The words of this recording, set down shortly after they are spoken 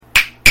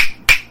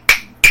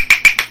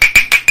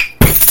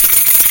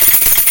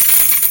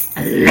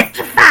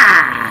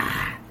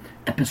Electrify!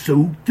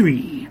 Episode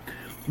 3.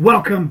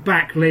 Welcome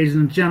back, ladies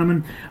and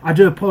gentlemen. I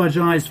do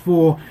apologise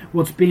for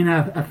what's been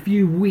a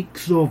few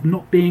weeks of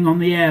not being on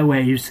the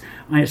airwaves.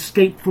 I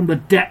escaped from the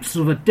depths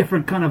of a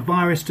different kind of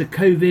virus to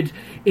COVID.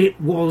 It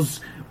was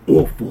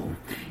awful.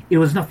 It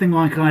was nothing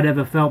like I'd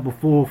ever felt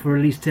before for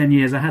at least 10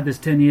 years. I had this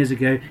 10 years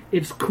ago.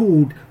 It's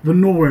called the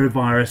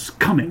norovirus,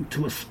 coming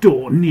to a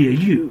store near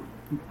you.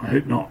 I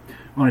hope not.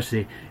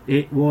 Honestly,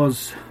 it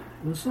was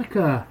like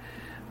a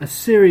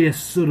serious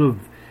sort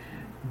of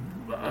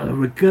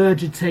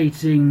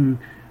regurgitating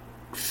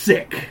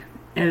sick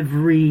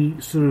every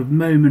sort of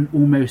moment,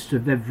 almost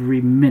of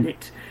every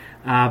minute.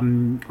 I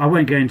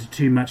won't go into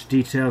too much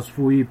details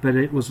for you, but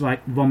it was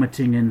like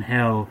vomiting in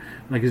hell,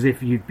 like as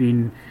if you'd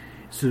been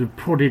sort of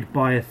prodded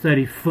by a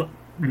 30-foot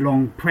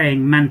long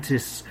praying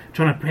mantis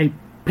trying to play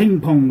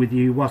ping pong with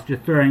you whilst you're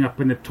throwing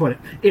up in the toilet.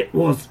 It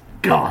was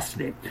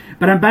ghastly.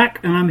 But I'm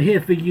back and I'm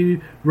here for you,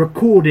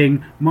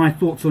 recording my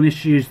thoughts on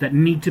issues that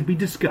need to be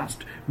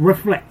discussed,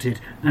 reflected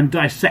and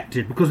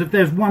dissected, because if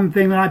there's one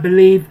thing that I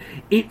believe,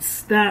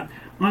 it's that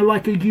I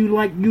like a you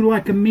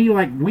like a me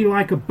like we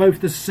like are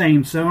both the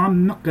same. So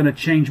I'm not going to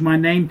change my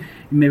name.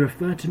 You may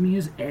refer to me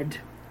as Ed,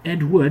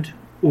 Edward,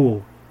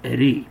 or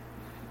Eddie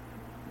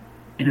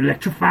in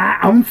Electrify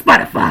on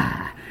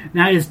Spotify.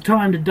 Now it's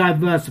time to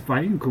diversify,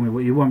 you can call me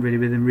what you want really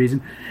within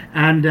reason,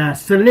 and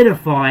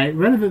solidify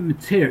relevant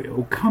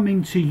material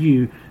coming to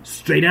you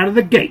straight out of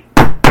the gate.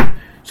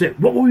 So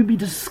what will we be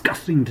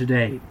discussing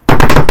today?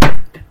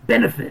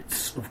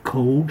 Benefits of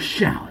cold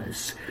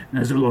showers.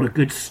 There's a lot of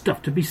good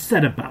stuff to be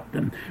said about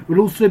them. We'll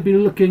also be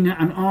looking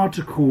at an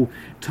article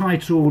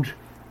titled,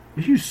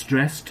 "Are you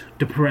stressed,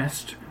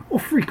 depressed, or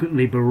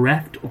frequently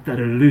bereft of that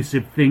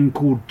elusive thing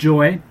called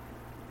joy?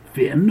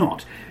 Fear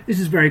not.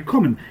 This is very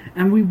common,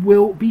 and we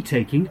will be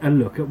taking a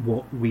look at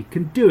what we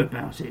can do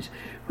about it."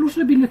 We'll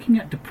also be looking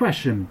at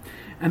depression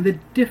and the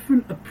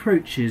different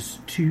approaches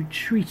to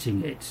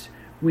treating it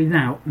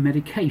without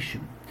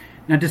medication.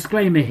 Now,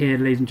 disclaimer here,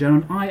 ladies and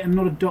gentlemen, I am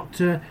not a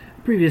doctor,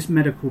 previous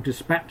medical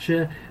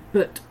dispatcher,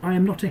 but I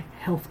am not a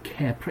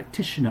healthcare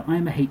practitioner. I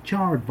am a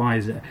HR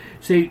advisor.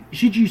 So,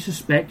 should you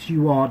suspect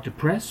you are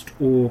depressed,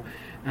 or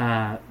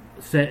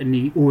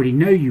certainly already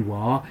know you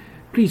are,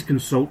 please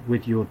consult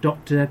with your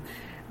doctor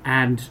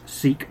and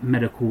seek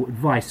medical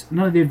advice.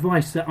 None of the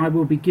advice that I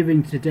will be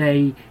giving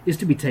today is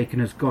to be taken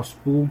as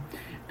gospel,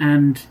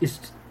 and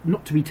is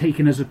not to be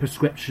taken as a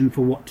prescription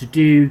for what to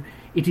do.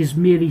 It is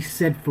merely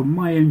said from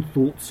my own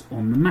thoughts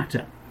on the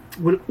matter.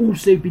 We'll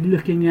also be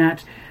looking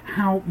at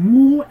how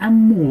more and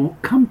more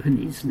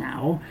companies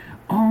now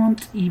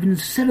aren't even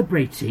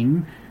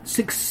celebrating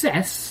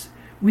success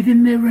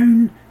within their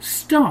own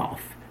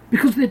staff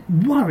because they're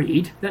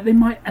worried that they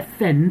might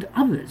offend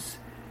others.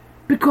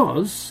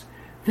 Because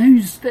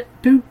those that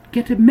don't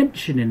get a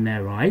mention in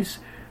their eyes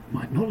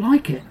might not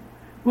like it.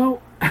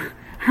 Well,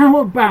 how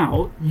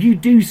about you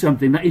do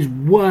something that is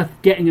worth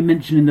getting a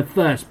mention in the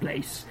first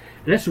place?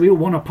 Unless we all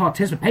want a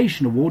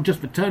participation award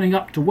just for turning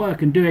up to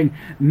work and doing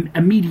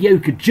a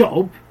mediocre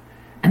job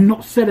and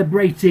not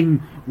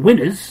celebrating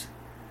winners.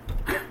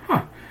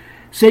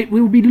 So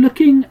we'll be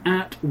looking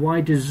at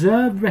why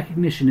deserved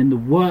recognition in the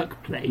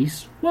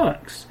workplace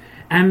works,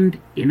 and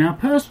in our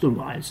personal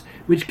lives,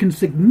 which can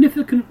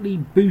significantly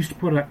boost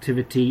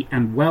productivity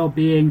and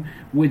well-being,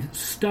 with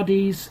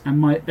studies and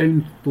my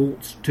own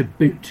thoughts to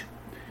boot.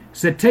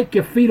 So take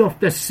your feet off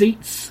the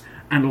seats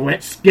and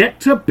let's get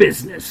to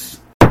business.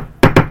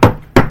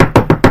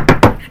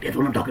 That's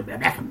what I'm talking about.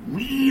 That's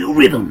real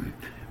rhythm.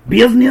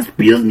 Business,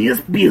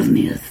 business,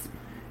 business.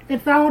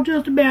 It's all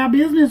just about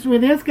business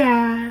with this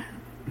guy.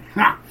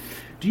 Ha!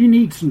 Do you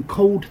need some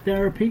cold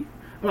therapy?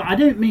 Well, I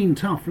don't mean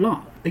tough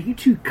love. Are you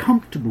too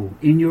comfortable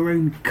in your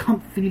own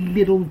comfy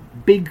little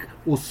big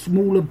or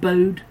small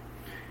abode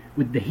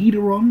with the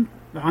heater on?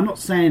 I'm not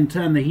saying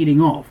turn the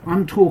heating off.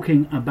 I'm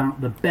talking about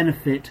the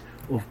benefit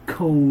of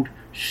cold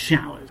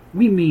showers.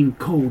 We mean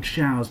cold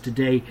showers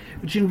today,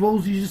 which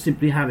involves you just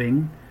simply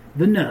having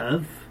the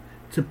nerve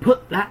to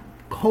put that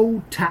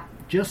cold tap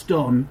just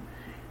on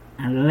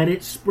and let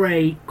it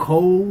spray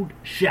cold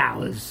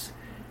showers,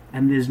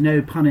 and there's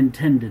no pun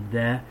intended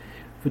there,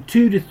 for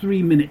 2 to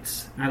 3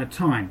 minutes at a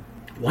time.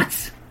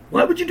 What?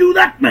 Why would you do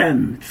that,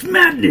 man? It's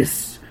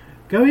madness!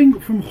 Going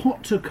from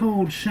hot to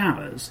cold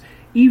showers,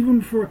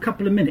 even for a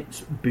couple of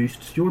minutes,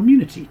 boosts your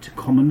immunity to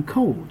common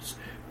colds,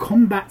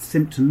 combats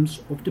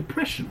symptoms of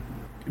depression,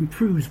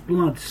 improves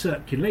blood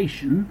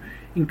circulation,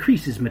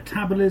 increases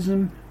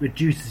metabolism,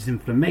 reduces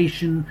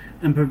inflammation,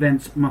 and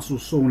prevents muscle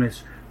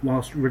soreness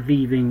whilst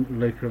relieving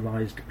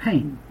localized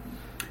pain.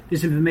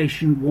 This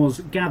information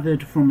was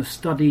gathered from a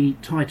study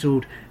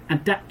titled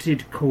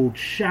 "Adapted Cold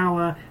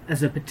Shower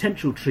as a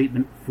Potential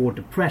Treatment for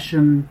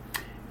Depression,"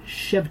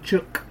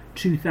 Shevchuk,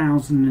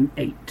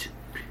 2008.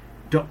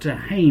 Dr.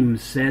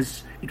 Hames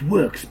says, "It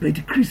works by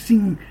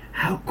decreasing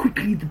how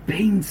quickly the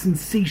pain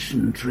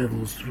sensation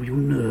travels through your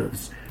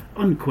nerves."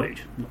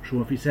 Unquote. Not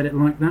sure if he said it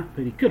like that,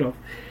 but he could have.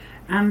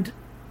 And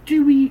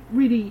do we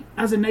really,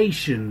 as a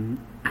nation,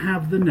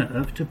 have the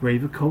nerve to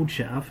brave a cold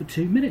shower for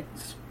 2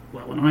 minutes?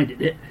 well, when I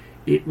did it,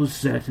 it was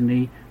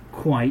certainly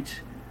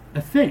quite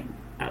a thing.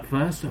 At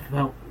first I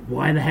felt,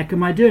 why the heck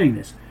am I doing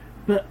this?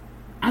 But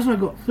as I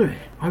got through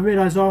it, I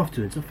realised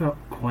afterwards I felt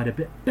quite a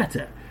bit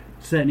better.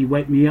 Certainly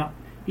wake me up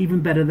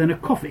even better than a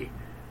coffee,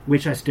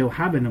 which I still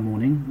have in the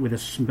morning with a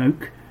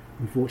smoke.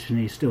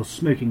 Unfortunately, still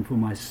smoking for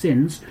my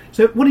sins.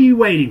 So what are you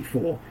waiting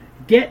for?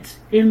 Get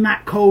in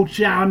that cold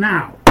shower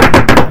now.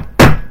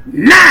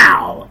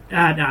 Now! No,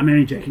 I'm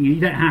only joking. You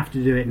don't have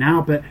to do it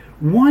now, but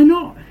why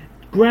not?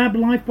 Grab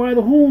life by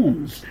the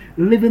horns.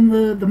 Live in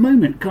the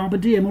moment. Carpe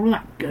diem, all of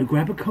that. Go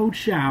grab a cold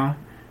shower.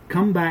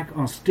 Come back.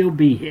 I'll still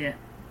be here.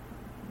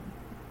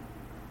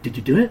 Did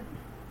you do it?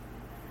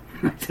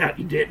 I doubt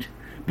you did.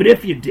 But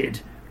if you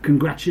did,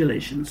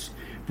 congratulations.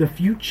 The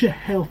future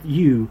health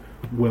you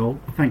will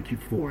thank you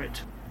for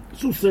it.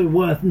 It's also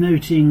worth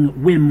noting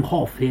Wim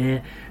Hof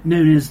here,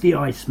 known as the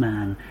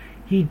Iceman.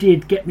 He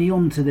did get me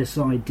onto this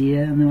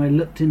idea, and then I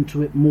looked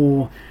into it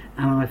more,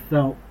 and I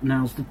felt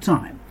now's the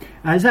time.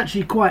 It's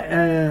actually quite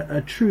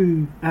a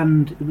true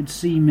and, it would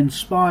seem,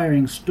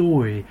 inspiring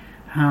story,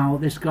 how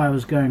this guy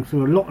was going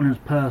through a lot in his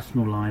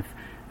personal life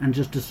and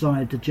just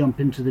decided to jump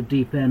into the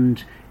deep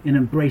end in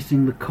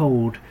embracing the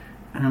cold,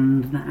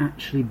 and that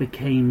actually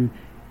became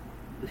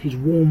his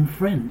warm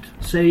friend.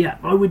 So yeah,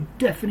 I would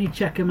definitely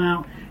check him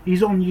out.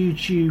 He's on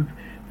YouTube,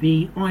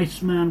 the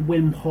Iceman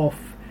Wim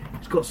Hof.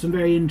 He's got some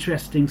very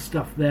interesting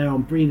stuff there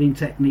on breathing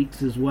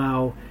techniques as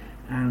well,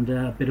 and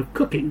a bit of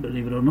cooking,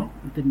 believe it or not.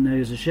 I didn't know he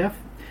was a chef.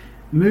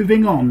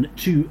 Moving on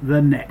to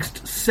the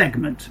next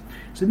segment.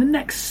 So the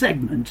next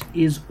segment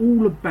is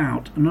all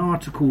about an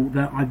article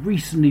that I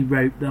recently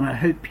wrote that I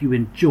hope you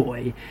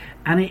enjoy,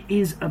 and it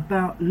is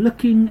about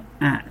looking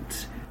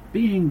at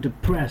being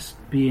depressed,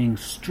 being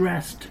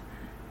stressed,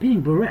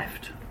 being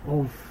bereft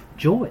of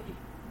joy,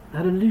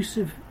 that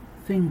elusive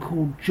thing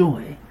called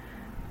joy,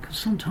 because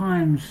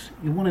sometimes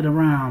you want it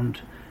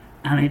around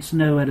and it's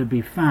nowhere to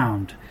be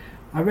found.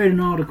 I wrote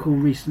an article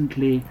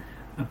recently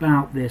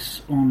about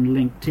this on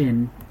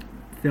LinkedIn.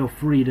 Feel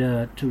free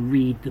to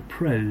read the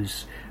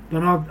prose,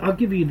 but I'll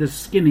give you the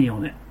skinny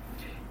on it.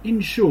 In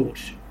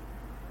short,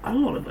 a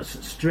lot of us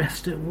are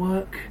stressed at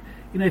work.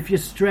 You know, if you're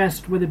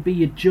stressed, whether it be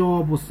your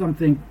job or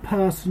something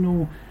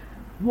personal,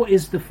 what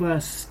is the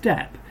first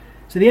step?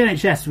 So the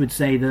NHS would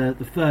say the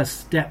first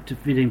step to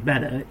feeling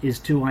better is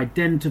to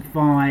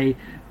identify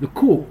the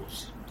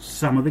cause.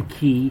 Some of the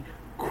key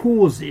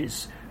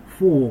causes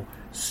for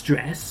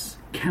stress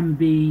can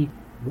be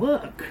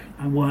work.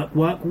 And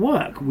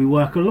work. We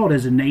work a lot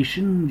as a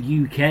nation,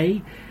 the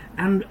UK.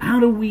 And how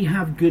do we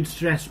have good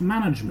stress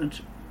management?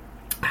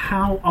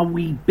 How are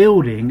we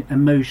building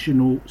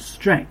emotional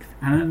strength?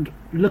 And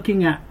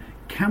looking at,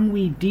 can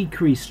we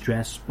decrease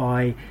stress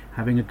by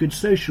having a good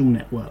social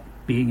network?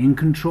 Being in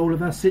control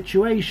of our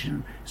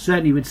situation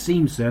certainly would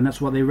seem so, and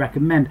that's what they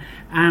recommend.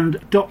 And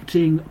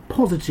adopting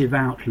positive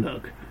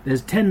outlook.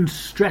 There's 10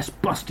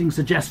 stress-busting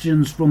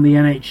suggestions from the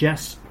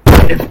NHS.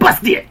 Let's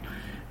bust it!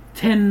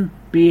 10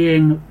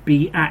 being,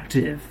 be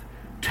active,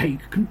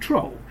 take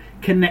control,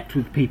 connect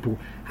with people,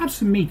 have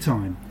some me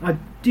time. I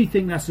do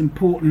think that's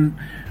important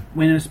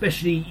when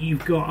especially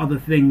you've got other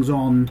things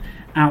on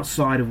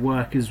outside of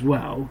work as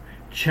well.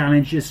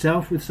 Challenge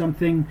yourself with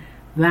something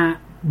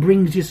that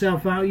brings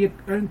yourself out of your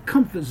own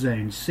comfort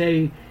zone.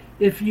 So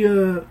if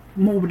you're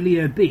morbidly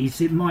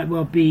obese, it might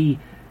well be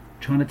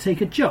trying to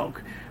take a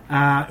jog,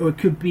 or it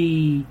could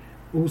be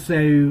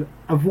also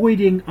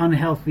avoiding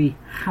unhealthy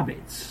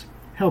habits,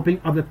 helping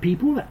other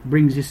people. That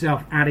brings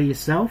yourself out of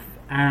yourself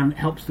and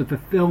helps the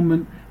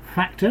fulfillment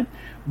factor.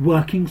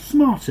 Working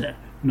smarter,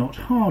 not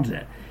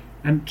harder,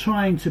 and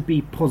trying to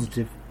be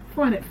positive. I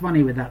find it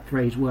funny with that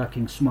phrase,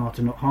 working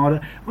smarter, not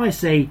harder. I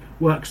say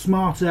work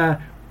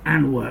smarter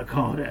and work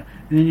harder,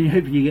 and then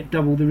hopefully you get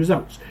double the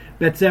results.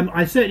 But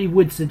I certainly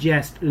would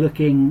suggest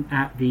looking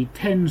at the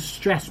 10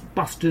 stress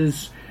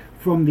busters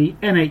from the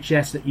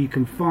NHS that you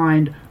can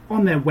find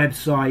on their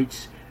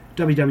website,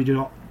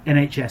 www.nhs.uk.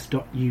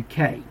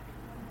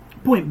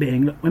 Point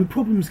being, look, when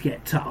problems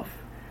get tough,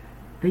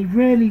 they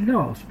rarely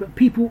last, but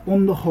people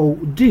on the whole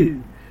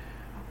do.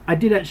 I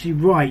did actually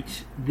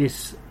write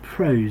this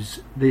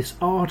prose, this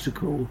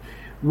article,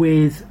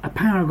 with a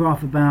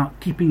paragraph about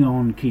keeping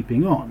on.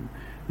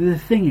 But the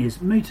thing is,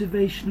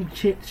 motivational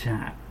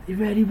chit-chat, it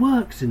rarely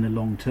works in the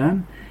long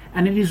term,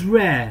 and it is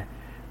rare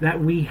that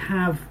we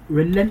have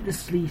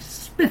relentlessly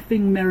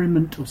spiffing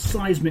merriment of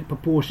seismic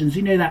proportions,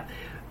 you know, that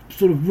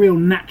sort of real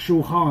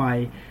natural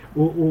high,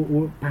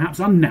 or perhaps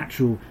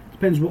unnatural,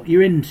 depends what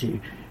you're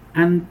into.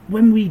 And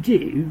when we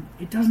do,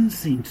 it doesn't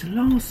seem to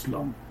last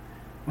long.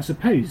 I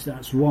suppose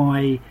that's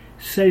why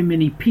so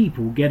many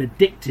people get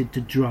addicted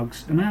to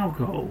drugs and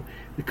alcohol,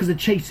 because they're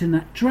chasing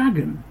that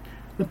dragon.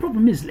 The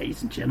problem is,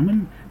 ladies and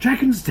gentlemen,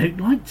 dragons don't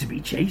like to be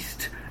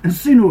chased, and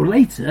sooner or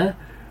later,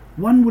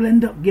 one will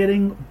end up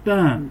getting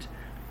burned.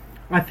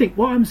 I think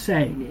what I'm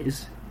saying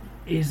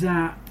is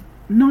that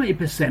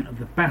 90% of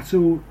the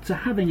battle to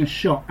having a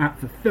shot at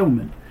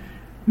fulfillment,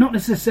 not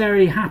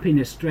necessarily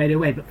happiness straight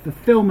away, but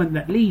fulfillment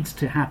that leads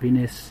to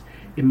happiness,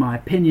 in my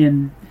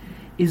opinion,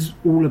 is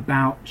all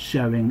about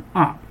showing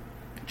up.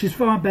 which is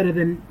far better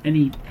than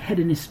any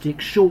hedonistic,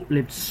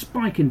 short-lived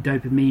spike in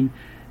dopamine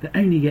that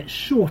only gets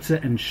shorter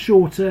and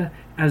shorter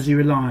as you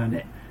rely on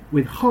it,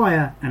 with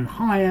higher and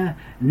higher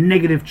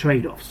negative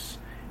trade-offs.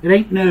 It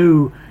ain't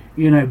no,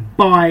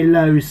 buy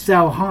low,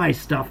 sell high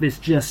stuff. It's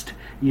just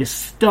you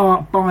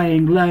start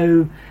buying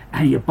low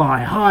and you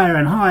buy higher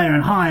and higher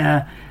and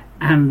higher,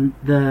 and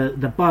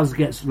the buzz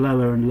gets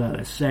lower and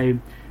lower. So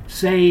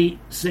say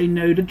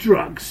no to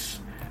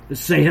drugs.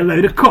 Say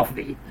hello to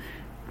coffee,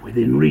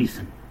 within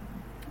reason.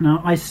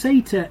 Now, I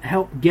say to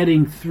help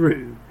getting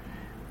through,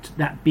 to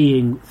that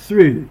being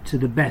through to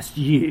the best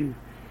you,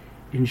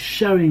 in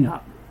showing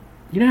up.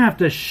 You don't have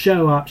to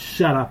show up,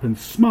 shut up and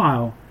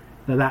smile,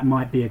 though that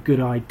might be a good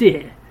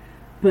idea.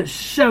 But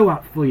show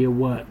up for your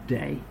work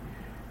day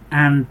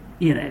and,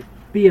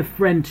 be a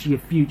friend to your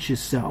future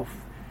self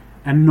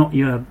and not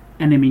your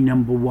enemy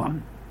number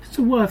one. It's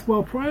a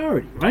worthwhile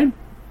priority, right?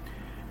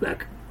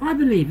 Look, I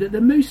believe that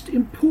the most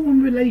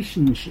important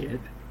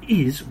relationship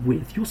is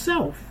with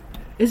yourself,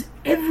 as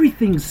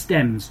everything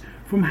stems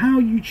from how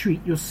you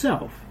treat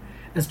yourself,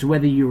 as to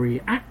whether you're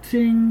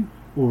reacting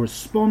or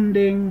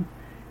responding.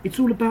 It's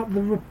all about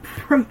the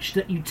approach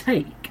that you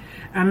take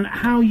and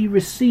how you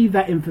receive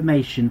that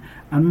information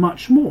and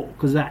much more,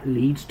 because that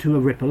leads to a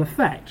ripple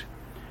effect.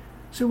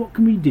 So what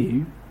can we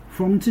do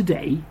from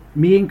today,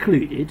 me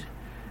included,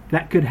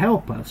 that could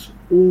help us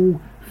all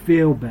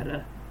feel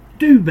better,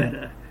 do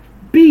better,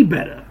 be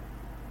better?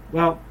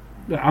 Well,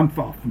 look, I'm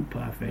far from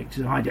perfect.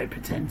 I don't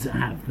pretend to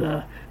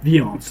have the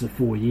answer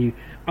for you,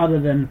 other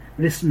than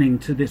listening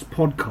to this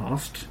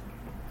podcast.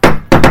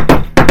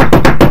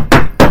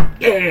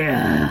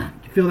 Yeah!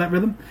 You feel that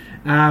rhythm?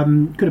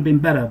 Could have been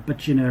better,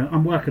 but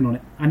I'm working on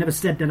it. I never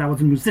said that I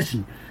was a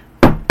musician.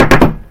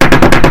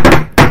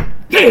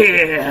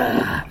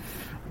 Yeah!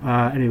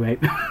 Anyway,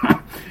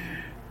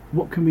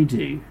 what can we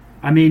do?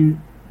 I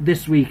mean,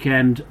 this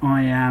weekend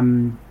I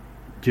am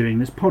doing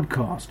this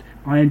podcast.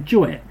 I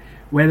enjoy it.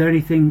 Whether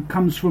anything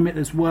comes from it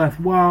that's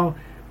worthwhile,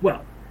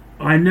 well,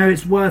 I know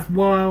it's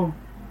worthwhile,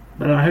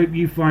 but I hope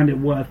you find it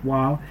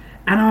worthwhile.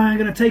 And I'm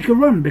going to take a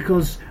run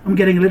because I'm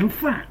getting a little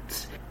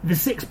fat. The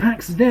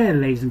six-pack's there,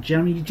 ladies and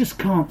gentlemen. You just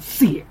can't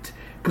see it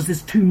because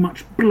there's too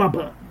much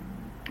blubber.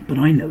 But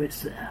I know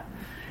it's there.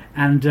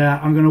 And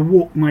I'm going to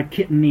walk my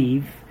kitten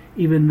Eve,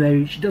 even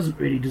though she doesn't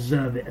really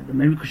deserve it at the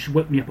moment, because she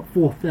woke me up at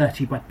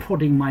 4:30 by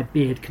prodding my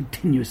beard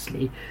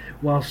continuously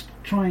whilst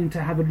trying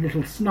to have a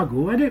little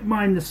snuggle. I don't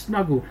mind the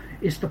snuggle.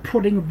 It's the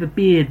prodding of the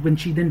beard when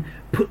she then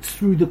puts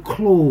through the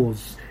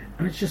claws,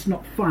 and it's just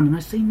not fun. And I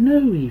say,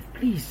 no, Eve,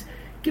 please,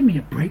 give me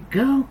a break,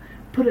 girl.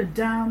 Put her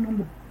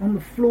down on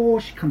the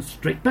floor. She comes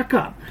straight back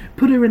up.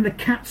 Put her in the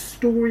cat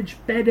storage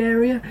bed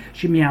area.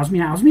 She meows,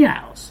 meows,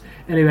 meows.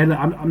 Anyway, look,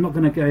 I'm not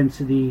going to go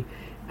into the,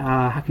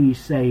 how can you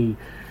say,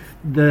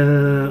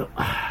 the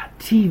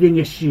teething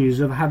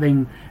issues of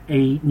having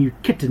a new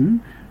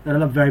kitten that I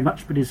love very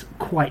much, but is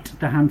quite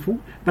the handful.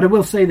 But I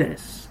will say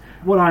this.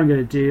 What I'm going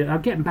to do,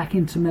 I'm getting back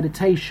into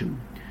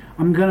meditation.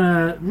 I'm going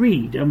to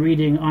read. I'm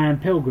reading Iron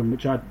Pilgrim,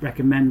 which I'd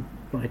recommend,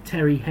 by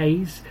Terry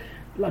Hayes.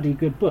 Bloody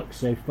good book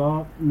so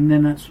far. And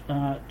then that's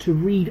to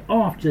read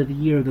after The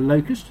Year of the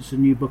Locust. It's a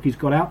new book he's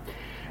got out.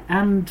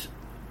 And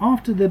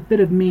after the bit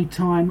of me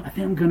time, I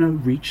think I'm going to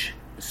reach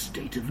a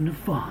state of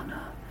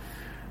nirvana.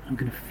 I'm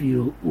going to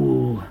feel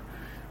all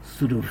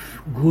sort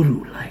of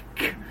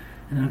guru-like.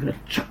 And I'm going to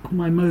chuck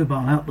my mobile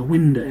out the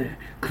window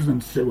because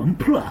I'm so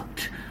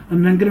unplugged.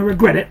 And I'm going to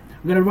regret it.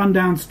 I'm going to run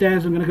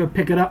downstairs. I'm going to go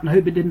pick it up and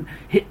hope it didn't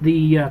hit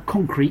the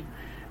concrete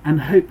and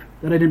hope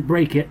that I didn't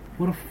break it.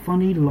 What a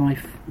funny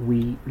life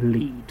we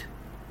lead.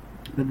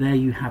 But there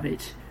you have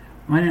it.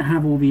 I don't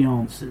have all the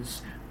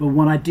answers. But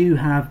what I do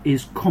have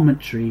is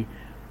commentary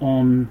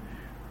on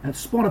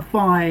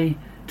Spotify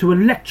to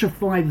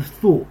electrify the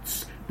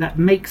thoughts that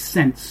makes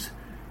sense,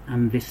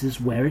 and this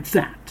is where it's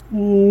at.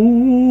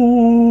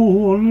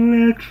 Oh,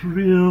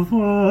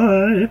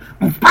 electrify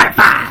on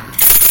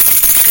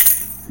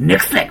Spotify.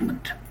 Next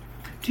segment.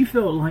 Do you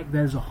feel like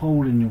there's a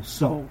hole in your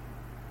soul?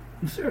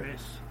 I'm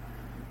serious.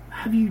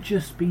 Have you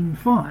just been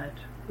fired?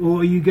 Or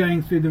are you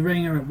going through the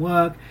ringer at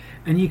work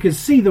and you can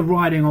see the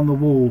writing on the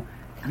wall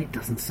and it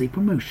doesn't say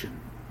promotion?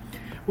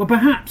 Well,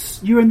 perhaps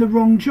you're in the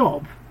wrong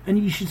job and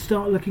you should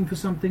start looking for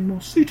something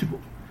more suitable.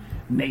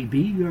 Maybe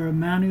you're a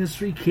man who has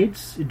 3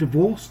 kids, you're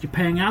divorced, you're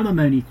paying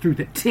alimony through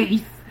the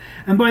teeth,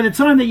 and by the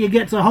time that you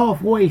get to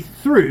halfway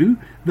through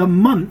the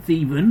month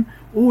even,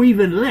 or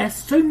even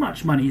less, so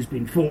much money has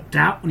been forked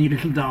out on your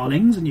little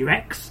darlings and your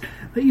ex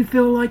that you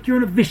feel like you're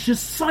in a vicious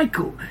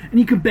cycle and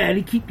you can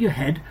barely keep your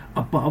head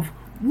above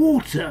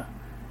water.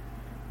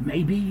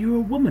 Maybe you're a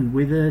woman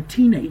with a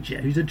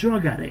teenager who's a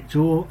drug addict,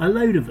 or a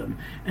load of them,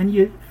 and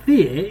your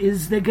fear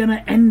is they're going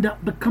to end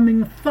up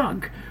becoming a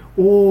thug,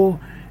 or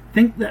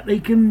think that they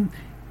can,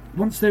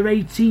 once they're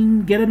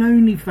 18, get an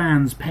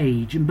OnlyFans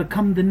page and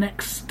become the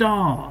next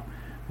star,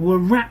 or a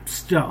rap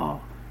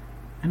star,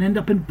 and end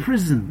up in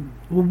prison,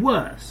 or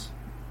worse.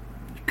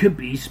 You could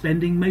be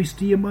spending most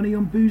of your money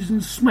on booze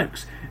and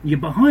smokes. You're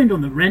behind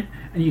on the rent,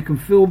 and you can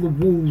feel the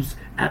wolves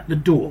at the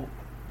door.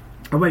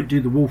 I won't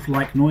do the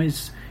wolf-like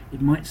noise.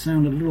 it might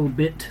sound a little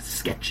bit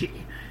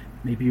sketchy.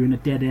 Maybe you're in a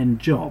dead-end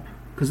job,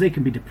 because they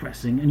can be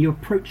depressing, and you're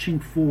approaching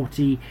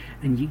 40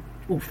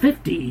 or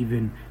 50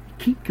 even. You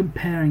keep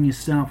comparing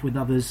yourself with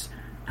others,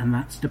 and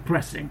that's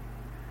depressing.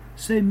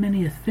 So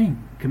many a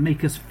thing can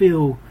make us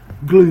feel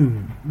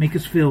gloom, make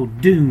us feel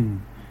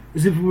doom,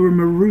 as if we were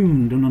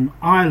marooned on an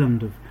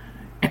island of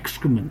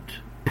excrement,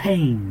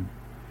 pain.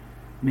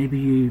 Maybe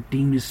you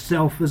deem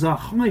yourself as a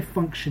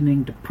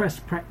high-functioning,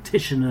 depressed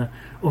practitioner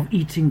of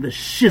eating the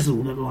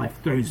shizzle that life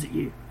throws at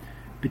you,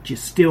 but you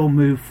still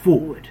move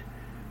forward.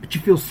 But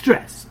you feel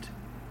stressed,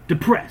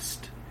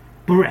 depressed,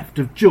 bereft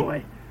of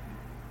joy.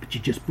 But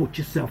you just bought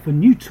yourself a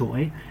new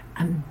toy,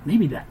 and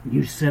maybe that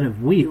new set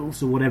of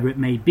wheels, or whatever it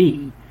may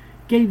be,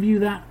 gave you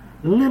that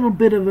little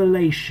bit of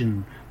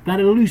elation, that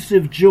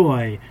elusive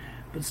joy,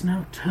 but it's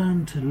now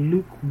turned to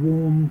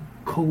lukewarm,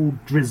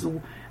 cold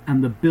drizzle,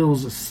 and the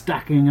bills are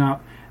stacking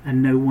up,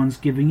 and no one's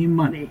giving you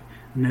money,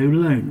 no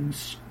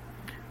loans.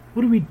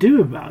 What do we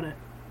do about it?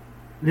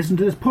 Listen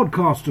to this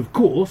podcast, of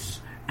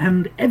course,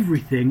 and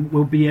everything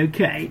will be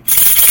okay.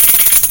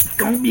 It's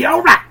going to be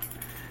alright.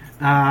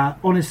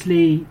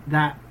 Honestly,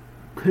 that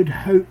could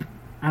hope,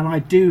 and I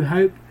do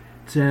hope,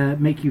 to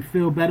make you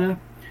feel better.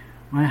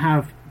 I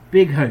have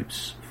big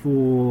hopes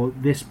for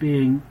this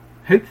being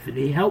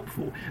hopefully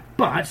helpful.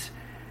 But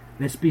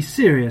let's be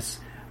serious.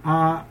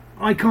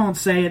 I can't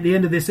say at the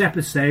end of this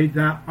episode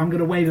that I'm going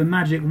to wave a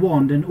magic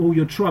wand and all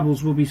your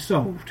troubles will be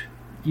solved.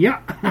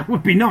 Yeah, that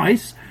would be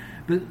nice,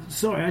 but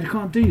sorry, I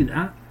can't do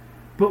that.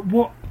 But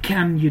what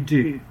can you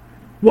do?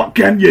 What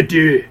can you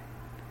do?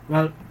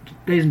 Well,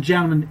 ladies and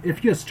gentlemen,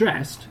 if you're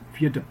stressed,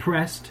 if you're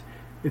depressed,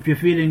 if you're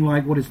feeling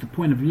like what is the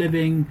point of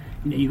living,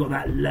 you got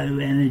that low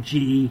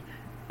energy,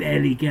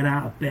 barely get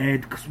out of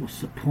bed, because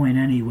what's the point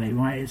anyway,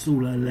 right? It's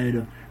all a load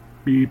of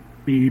beep,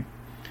 beep.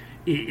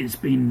 It's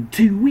been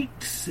 2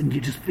 weeks and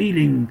you're just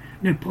feeling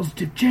no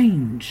positive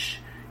change.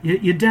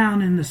 You're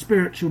down in the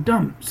spiritual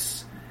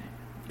dumps.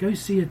 Go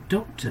see a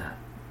doctor.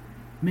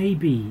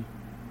 Maybe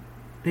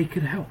they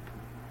could help.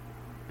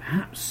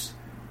 Perhaps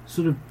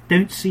sort of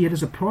don't see it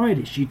as a pride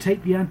issue.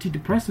 Take the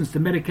antidepressants, the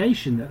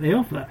medication that they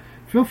offer.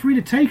 Feel free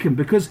to take them,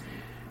 because,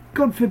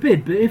 God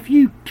forbid, but if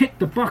you kick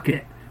the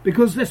bucket,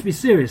 because let's be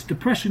serious,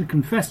 depression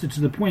can fester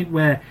to the point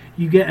where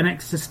you get an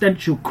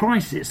existential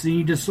crisis and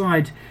you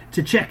decide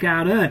to check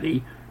out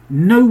early.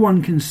 No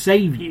one can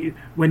save you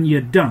when you're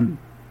done.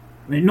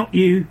 I mean, not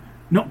you,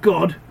 not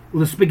God,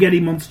 or the spaghetti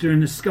monster in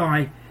the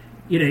sky,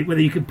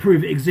 whether you can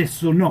prove it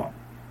exists or not.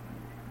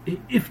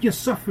 If you're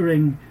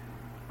suffering,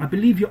 I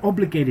believe you're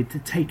obligated to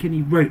take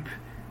any rope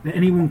that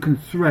anyone can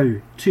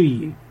throw to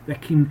you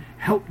that can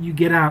help you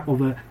get out of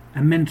a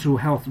mental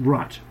health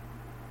rut.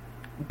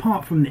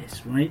 Apart from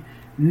this, right?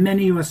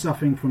 Many who are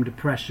suffering from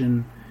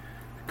depression,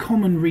 the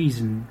common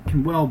reason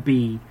can well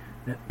be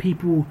that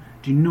people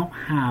do not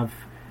have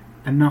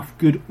enough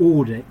good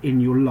order in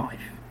your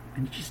life,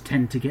 and you just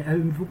tend to get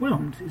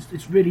overwhelmed.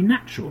 It's really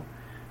natural.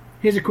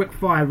 Here's a quick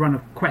fire run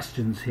of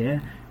questions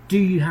here. Do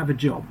you have a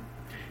job?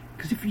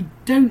 Because if you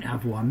don't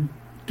have one,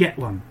 get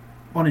one.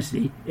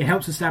 Honestly, it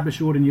helps establish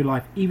order in your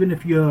life, even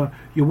if you're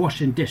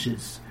washing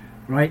dishes,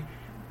 right?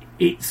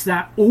 It's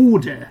that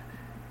order,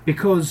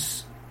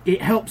 because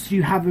it helps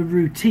you have a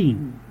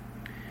routine,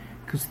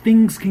 because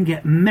things can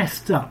get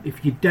messed up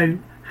if you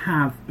don't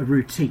have a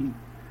routine.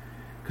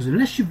 Because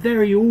unless you're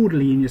very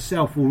orderly in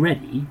yourself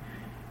already,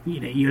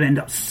 you'll end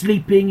up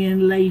sleeping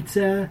in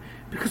later,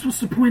 because what's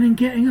the point in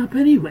getting up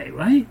anyway,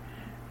 right?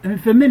 I mean,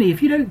 for many,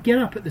 if you don't get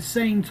up at the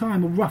same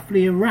time or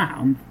roughly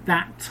around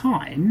that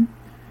time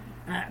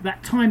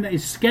that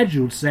is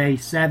scheduled, say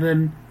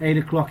 7, 8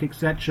 o'clock,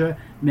 etc.,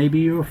 maybe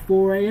you're a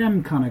 4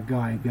 a.m. kind of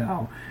guy,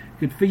 girl.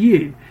 Good for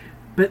you.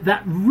 But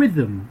that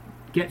rhythm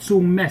gets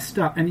all messed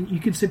up, and you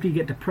can simply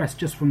get depressed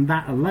just from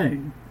that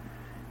alone.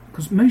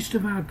 Because most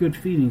of our good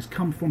feelings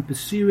come from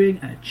pursuing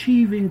and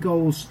achieving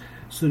goals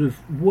sort of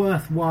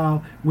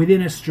worthwhile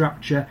within a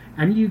structure,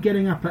 and you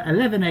getting up at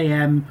 11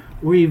 a.m.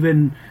 or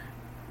even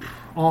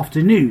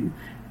afternoon,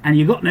 and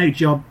you got no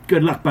job.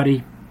 Good luck,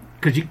 buddy.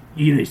 Because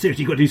you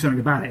seriously got to do something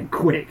about it, and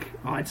quick,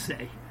 I'd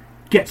say.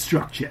 Get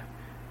structure.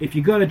 If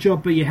you got a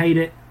job but you hate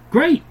it,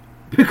 great.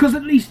 Because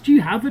at least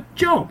you have a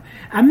job.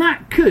 And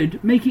that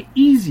could make it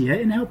easier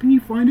in helping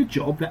you find a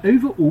job that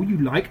overall you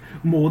like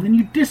more than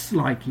you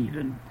dislike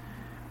even.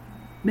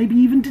 Maybe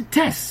even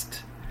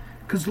detest.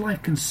 Because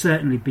life can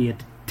certainly be a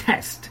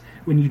test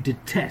when you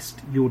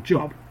detest your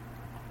job.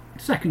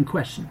 Second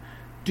question.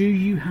 Do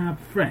you have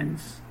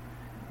friends?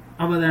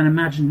 Other than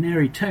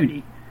imaginary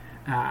Tony.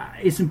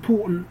 It's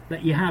important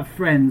that you have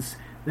friends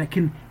that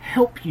can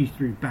help you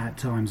through bad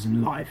times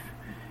in life.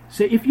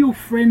 So if your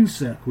friend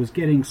circle is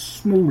getting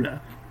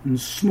smaller and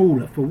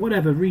smaller for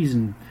whatever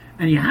reason,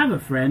 and you have a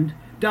friend,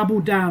 double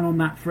down on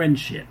that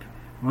friendship,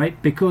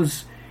 right?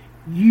 Because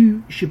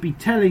you should be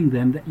telling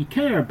them that you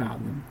care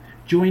about them.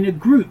 Join a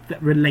group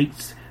that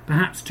relates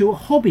perhaps to a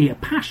hobby, a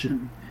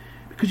passion.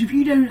 Because if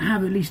you don't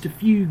have at least a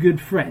few good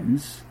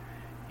friends,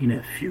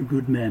 a few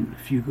good men,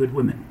 a few good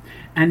women,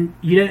 and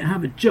you don't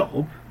have a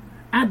job,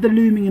 Add the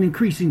looming and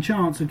increasing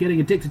chance of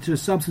getting addicted to a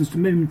substance to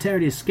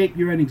momentarily escape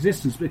your own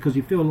existence because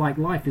you feel like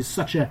life is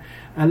such a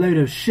load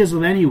of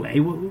shizzle anyway.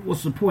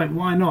 What's the point?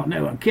 Why not?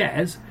 No one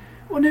cares.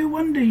 Well, no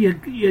wonder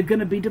you're going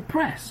to be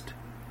depressed.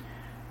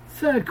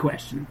 Third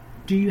question,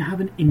 do you have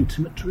an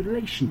intimate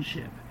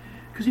relationship?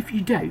 Because if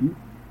you don't,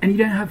 and you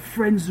don't have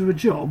friends or a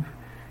job,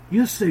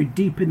 you're so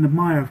deep in the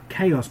mire of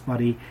chaos,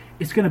 buddy,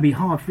 it's going to be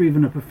hard for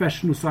even a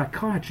professional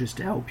psychiatrist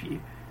to help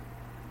you.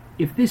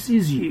 If this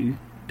is you,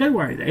 don't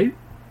worry though.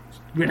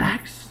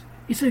 Relax.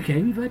 It's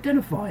okay, we've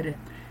identified it.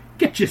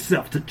 Get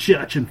yourself to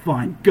church and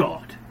find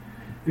God.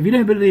 If you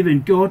don't believe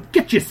in God,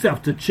 get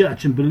yourself to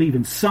church and believe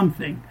in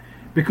something.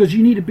 Because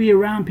you need to be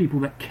around people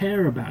that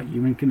care about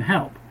you and can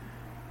help.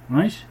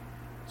 Right?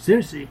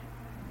 Seriously.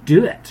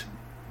 Do it.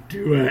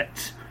 Do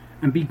it.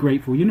 And be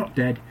grateful. You're not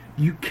dead.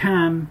 You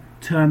can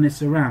turn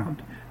this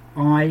around.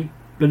 I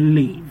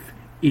believe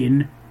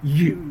in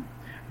you.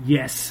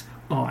 Yes,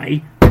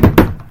 I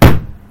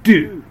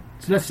do.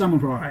 So let's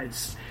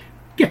summarize.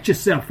 Get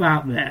yourself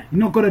out there. You've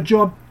not got a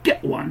job?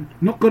 Get one.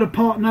 Not got a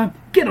partner?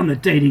 Get on the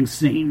dating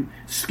scene.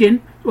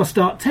 Skint? Or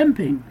start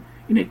temping.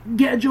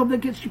 Get a job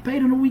that gets you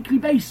paid on a weekly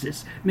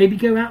basis. Maybe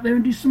go out there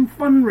and do some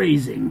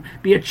fundraising.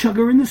 Be a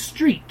chugger in the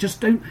street.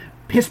 Just don't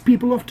piss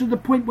people off to the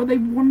point where they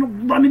want to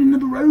run into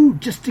the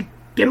road just to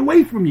get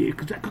away from you,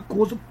 because that could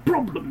cause a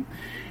problem.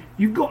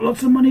 You've got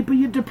lots of money but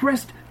you're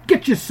depressed?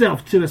 Get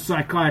yourself to a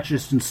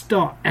psychiatrist and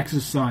start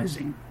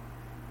exercising.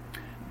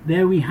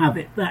 There we have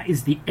it. That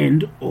is the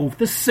end of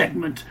the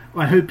segment.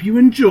 I hope you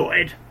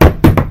enjoyed.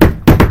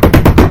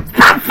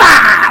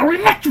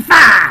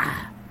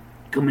 Electrify!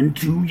 Coming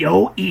to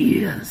your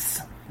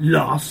ears.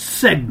 Last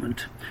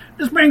segment.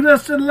 This brings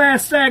us to the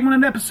last segment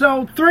in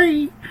episode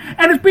 3.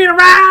 And it's been a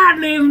ride,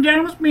 ladies and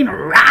gentlemen. It's been a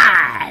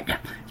ride.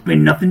 It's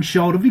been nothing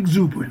short of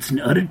exuberance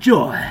and utter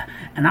joy.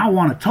 And I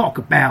want to talk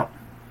about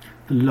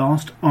the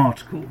last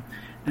article.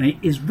 And it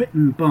is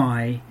written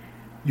by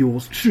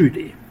yours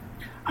truly.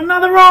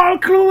 Another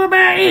article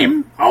about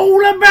him.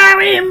 All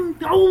about him.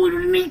 Oh,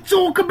 didn't he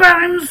talk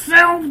about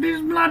himself,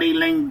 this bloody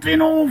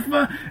LinkedIn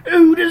author?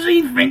 Who does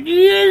he think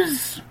he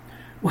is?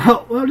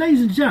 Well,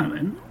 ladies and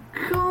gentlemen,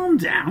 calm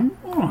down,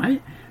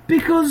 alright?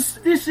 Because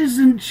this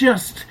isn't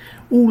just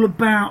all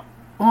about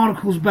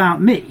articles about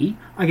me.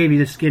 I gave you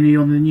the skinny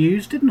on the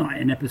news, didn't I,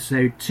 in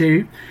episode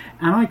 2?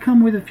 And I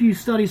come with a few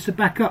studies to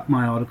back up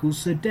my articles,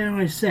 so dare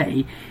I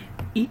say,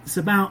 it's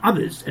about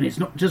others, and it's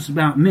not just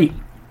about me.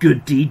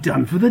 Good deed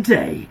done for the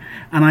day,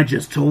 and I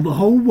just told the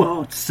whole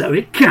world, so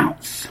it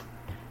counts.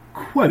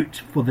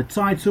 Quote for the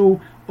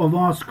title of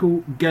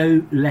article,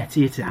 Go Let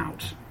It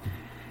Out.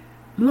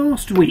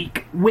 Last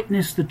week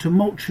witnessed the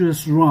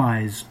tumultuous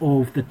rise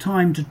of the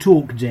Time to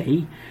Talk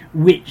Day,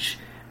 which,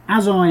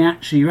 as I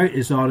actually wrote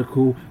this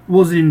article,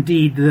 was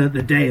indeed the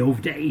day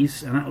of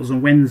days, and that was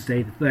on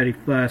Wednesday, the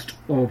 31st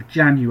of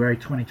January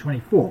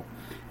 2024.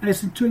 And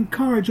it's to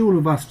encourage all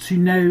of us to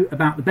know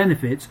about the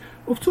benefits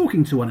of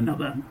talking to one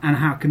another and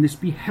how can this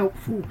be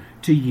helpful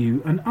to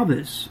you and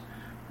others.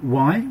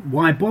 Why?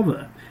 Why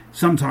bother?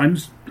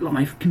 Sometimes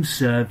life can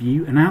serve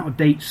you an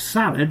out-of-date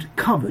salad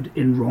covered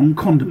in wrong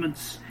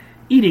condiments.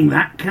 Eating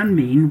that can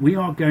mean we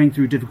are going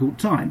through difficult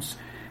times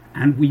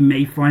and we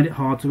may find it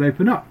hard to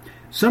open up.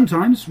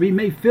 Sometimes we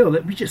may feel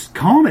that we just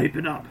can't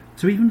open up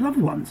to even loved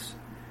ones,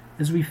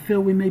 as we feel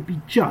we may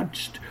be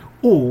judged,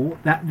 or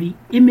that the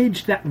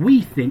image that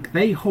we think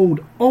they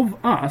hold of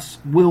us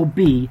will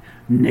be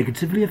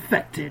negatively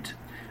affected.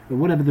 But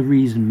whatever the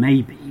reason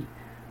may be,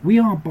 we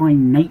are by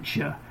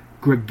nature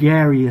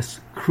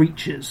gregarious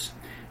creatures.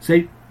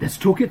 So let's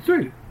talk it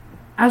through,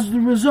 as the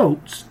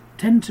results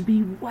tend to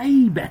be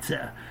way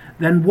better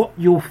than what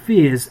your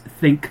fears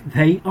think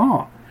they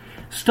are.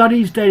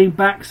 Studies dating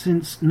back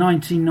since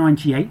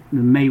 1998,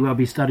 and may well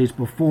be studies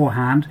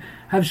beforehand,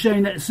 have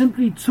shown that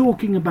simply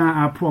talking about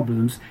our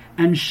problems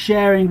and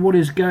sharing what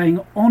is going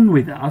on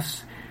with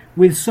us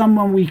with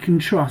someone we can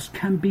trust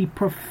can be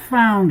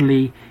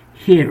profoundly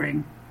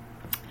healing,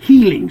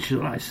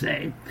 shall I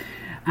say.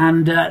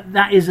 And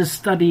that is a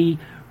study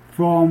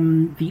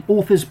from the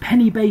authors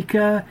Penny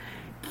Baker,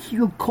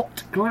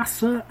 Keelcott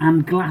Glasser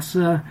and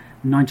Glasser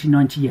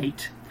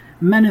 1998.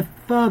 Many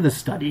further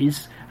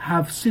studies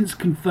have since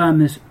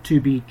confirmed this to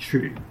be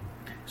true.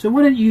 So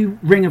why don't you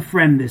ring a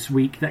friend this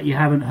week that you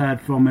haven't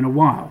heard from in a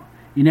while?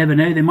 You never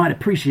know, they might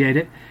appreciate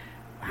it.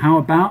 How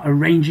about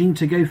arranging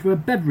to go for a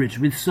beverage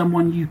with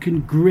someone you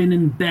can grin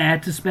and bear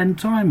to spend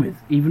time with,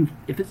 even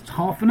if it's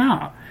half an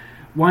hour?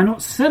 Why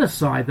not set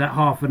aside that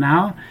half an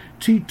hour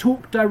to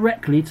talk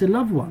directly to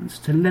loved ones,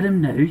 to let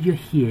them know you're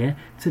here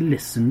to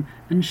listen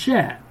and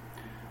share?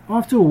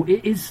 After all,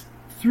 it is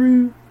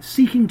through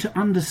seeking to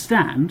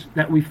understand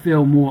that we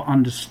feel more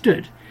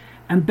understood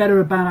and better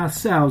about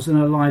ourselves and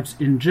our lives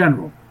in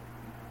general.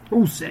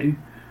 Also,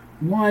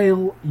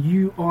 while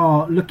you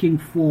are looking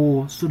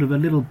for sort of a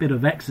little bit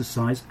of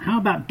exercise, how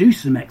about do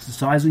some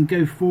exercise and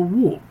go for a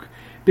walk?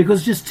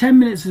 Because just 10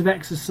 minutes of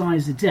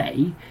exercise a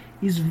day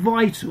is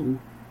vital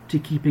to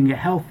keeping a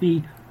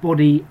healthy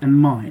body and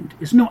mind.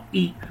 It's not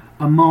eat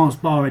a Mars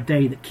bar a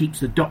day that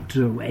keeps the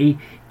doctor away.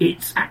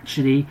 It's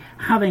actually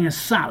having a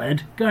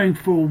salad, going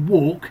for a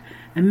walk,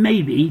 and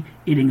maybe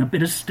eating a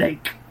bit of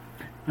steak.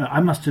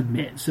 I must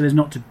admit, so as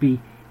not to be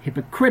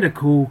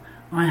hypocritical,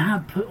 I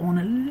have put on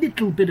a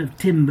little bit of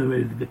timber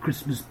over the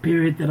Christmas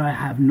period that I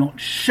have not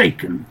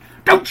shaken.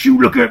 Don't you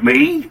look at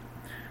me!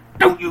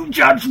 Don't you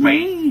judge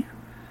me!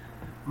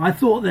 I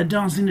thought that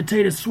dancing to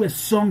Taylor Swift's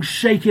song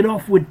Shake It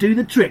Off would do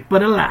the trick,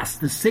 but alas,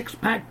 the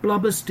six-pack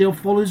blubber still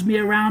follows me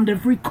around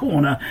every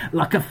corner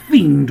like a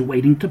fiend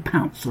waiting to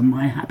pounce on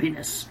my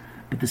happiness.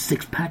 But the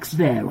six-pack's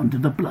there under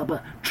the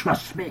blubber,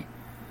 trust me.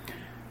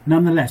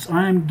 Nonetheless,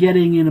 I am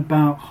getting in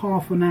about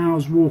half an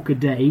hour's walk a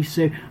day,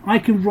 so I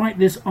can write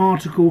this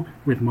article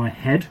with my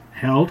head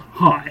held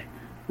high.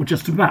 Or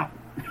just about.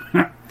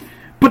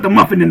 Put the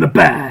muffin in the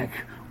bag,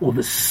 or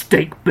the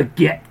steak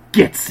baguette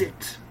gets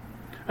it.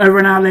 Over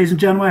and out, ladies and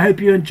gentlemen. I hope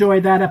you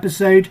enjoyed that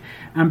episode,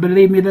 and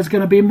believe me, there's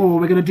going to be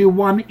more. We're going to do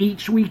one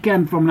each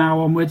weekend from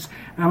now onwards,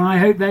 and I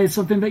hope that is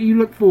something that you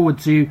look forward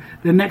to.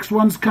 The next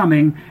one's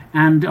coming,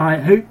 and I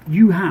hope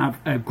you have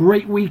a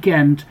great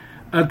weekend,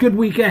 a good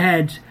week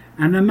ahead,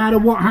 and no matter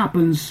what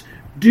happens,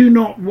 do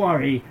not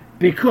worry,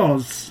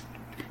 because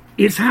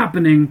it's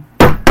happening.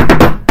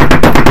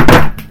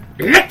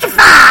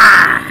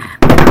 Electrify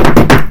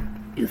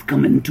is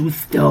coming to a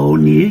store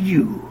near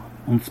you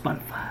on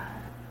Spotify.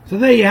 So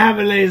there you have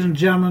it, ladies and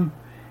gentlemen.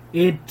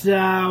 It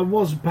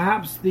was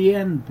perhaps the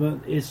end, but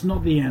it's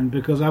not the end,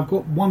 because I've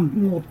got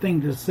one more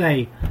thing to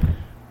say.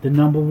 The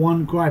number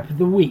one gripe of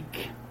the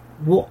week.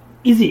 What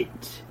is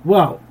it?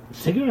 Well,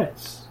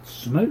 cigarettes,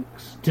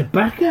 smokes,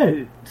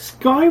 tobacco,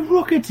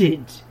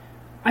 skyrocketed.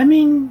 I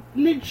mean,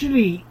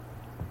 literally,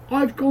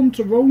 I've gone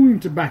to rolling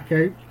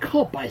tobacco. You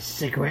can't buy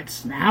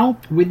cigarettes now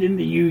within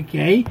the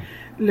UK,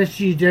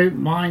 unless you don't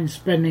mind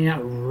spending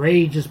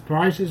outrageous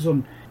prices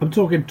on, I'm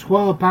talking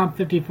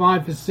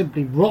 £12.55 for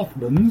simply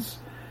Rothmans.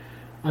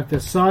 I've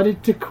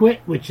decided to quit,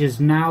 which is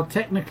now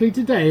technically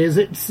today, as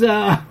it's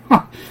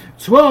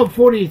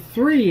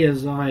 12:43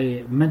 as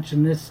I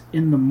mentioned this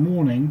in the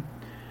morning.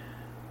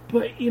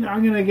 But,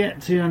 I'm going to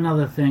get to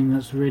another thing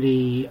that's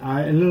really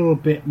a little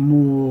bit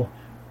more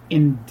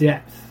in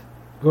depth.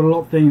 Got a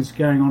lot of things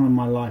going on in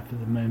my life at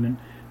the moment,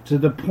 to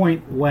the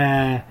point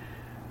where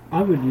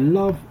I would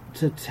love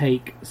to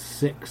take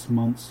 6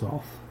 months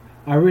off.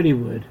 I really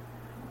would.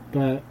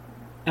 But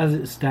as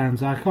it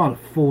stands, I can't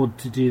afford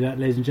to do that,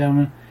 ladies and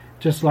gentlemen.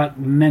 Just like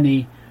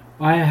many,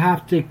 I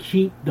have to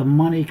keep the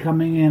money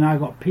coming in. I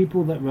got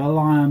people that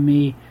rely on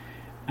me,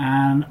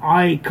 and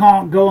I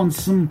can't go on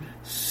some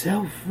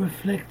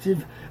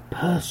self-reflective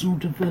personal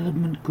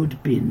development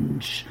good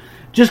binge.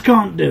 Just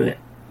can't do it.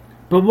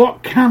 But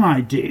what can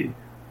I do?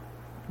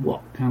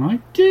 What can I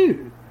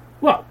do?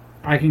 Well,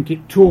 I can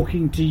keep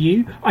talking to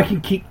you. I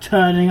can keep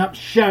turning up,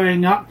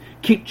 showing up,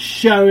 keep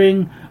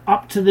showing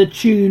up to the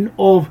tune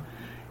of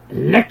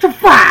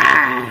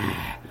Electrify.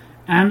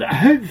 And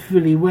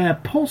hopefully, where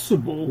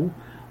possible,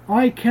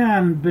 I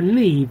can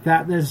believe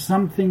that there's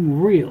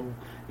something real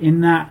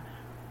in that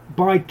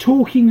by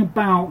talking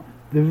about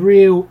the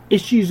real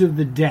issues of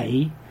the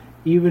day,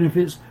 even if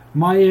it's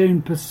my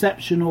own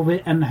perception of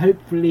it, and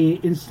hopefully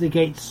it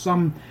instigates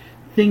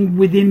something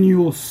within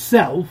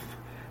yourself,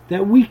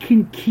 that we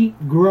can keep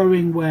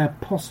growing where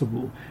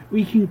possible.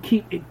 We can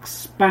keep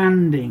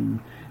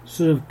expanding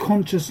sort of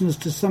consciousness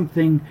to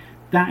something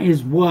that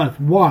is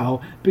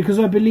worthwhile, because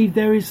I believe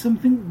there is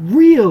something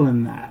real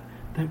in that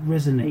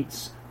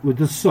resonates with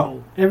the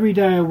soul. Every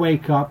day I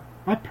wake up,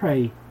 I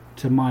pray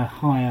to my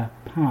higher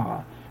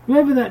power,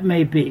 whoever that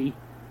may be,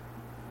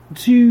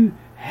 to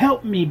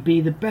help me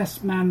be the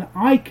best man that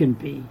I can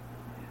be,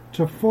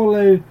 to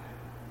follow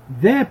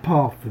their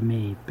path for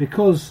me,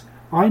 because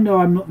I know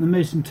I'm not the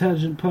most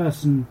intelligent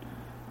person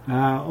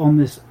on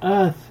this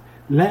earth,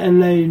 let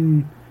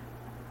alone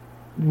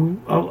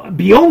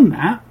beyond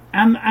that.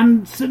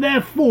 And so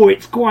therefore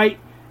it's quite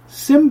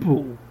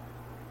simple.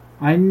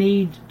 I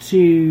need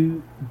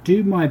to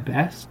do my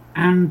best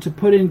and to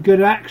put in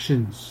good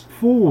actions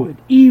forward,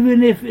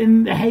 even if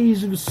in the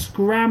haze of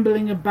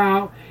scrambling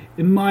about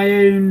in my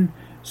own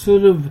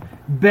sort of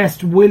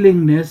best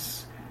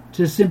willingness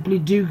to simply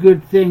do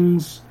good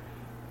things,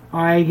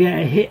 I get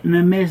a hit and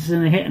a miss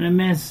and a hit and a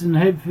miss, and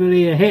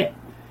hopefully a hit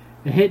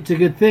to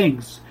good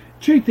things.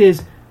 Truth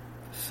is,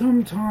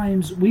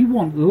 sometimes we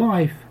want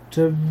life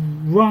to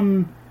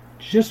run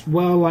just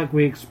well like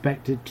we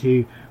expect it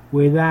to,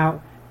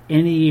 without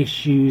any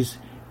issues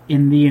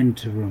in the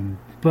interim.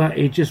 But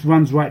it just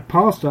runs right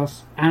past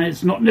us, and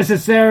it's not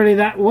necessarily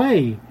that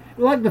way.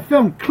 Like the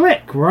film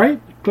Click,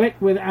 right? Click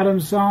with Adam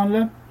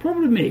Sandler.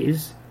 Problem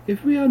is,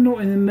 if we are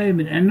not in the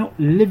moment and not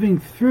living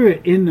through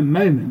it in the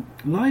moment,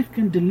 life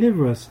can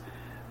deliver us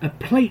a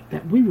plate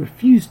that we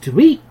refuse to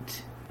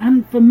eat.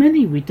 And for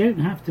many, we don't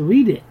have to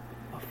eat it.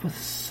 But for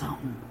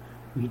some,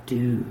 we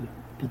do.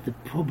 But the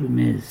problem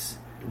is,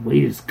 the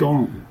wait is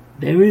gone.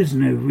 There is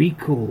no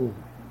recall.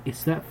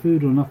 It's that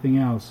food or nothing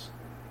else.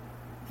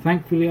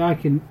 Thankfully, I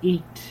can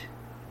eat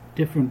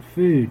different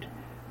food.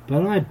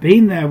 But I've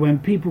been there when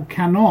people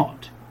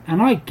cannot.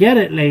 And I get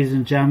it, ladies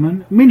and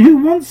gentlemen. I mean, who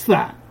wants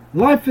that?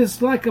 Life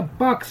is like a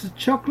box of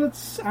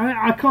chocolates.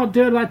 I can't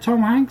do it like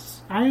Tom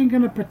Hanks. I ain't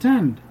going to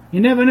pretend.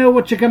 You never know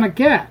what you're going to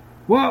get.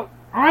 Well,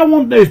 I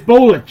want those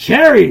bowl of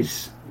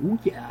cherries. Oh,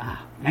 yeah.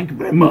 Thank you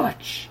very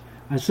much.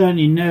 I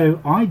certainly know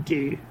I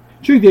do.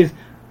 Truth is,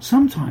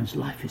 sometimes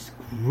life is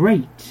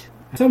great.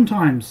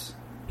 Sometimes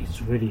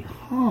it's really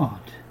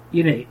hard.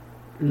 You know,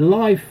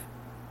 life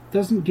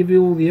doesn't give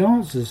you all the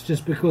answers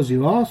just because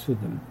you ask for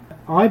them.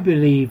 I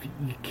believe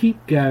you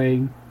keep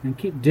going and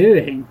keep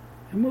doing,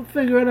 and we'll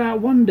figure it out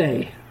one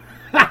day.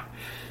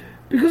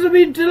 Because I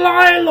mean,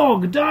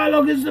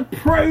 dialogue is the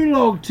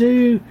prologue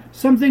to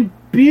something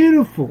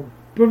beautiful,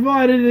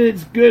 provided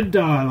it's good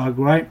dialogue,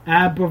 right?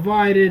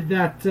 Provided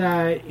that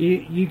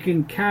you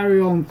can carry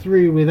on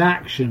through with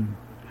action,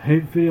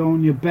 hopefully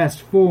on your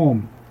best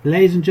form.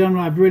 Ladies and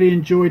gentlemen, I've really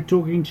enjoyed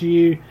talking to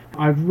you.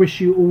 I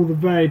wish you all the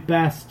very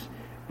best,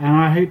 and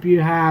I hope you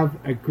have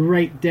a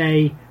great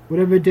day,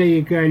 whatever day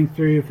you're going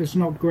through. If it's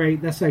not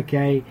great, that's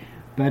okay,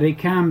 but it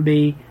can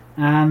be.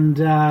 And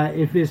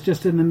if it's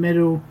just in the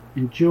middle,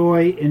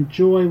 enjoy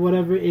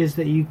whatever it is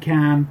that you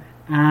can.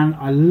 And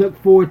I look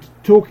forward to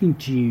talking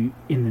to you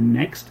in the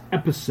next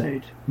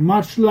episode.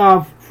 Much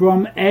love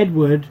from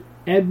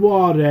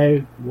Eduardo,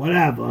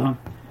 whatever.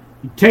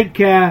 You take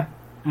care,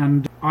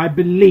 and I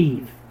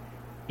believe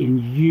in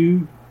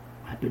you.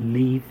 I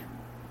believe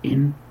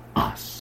in us.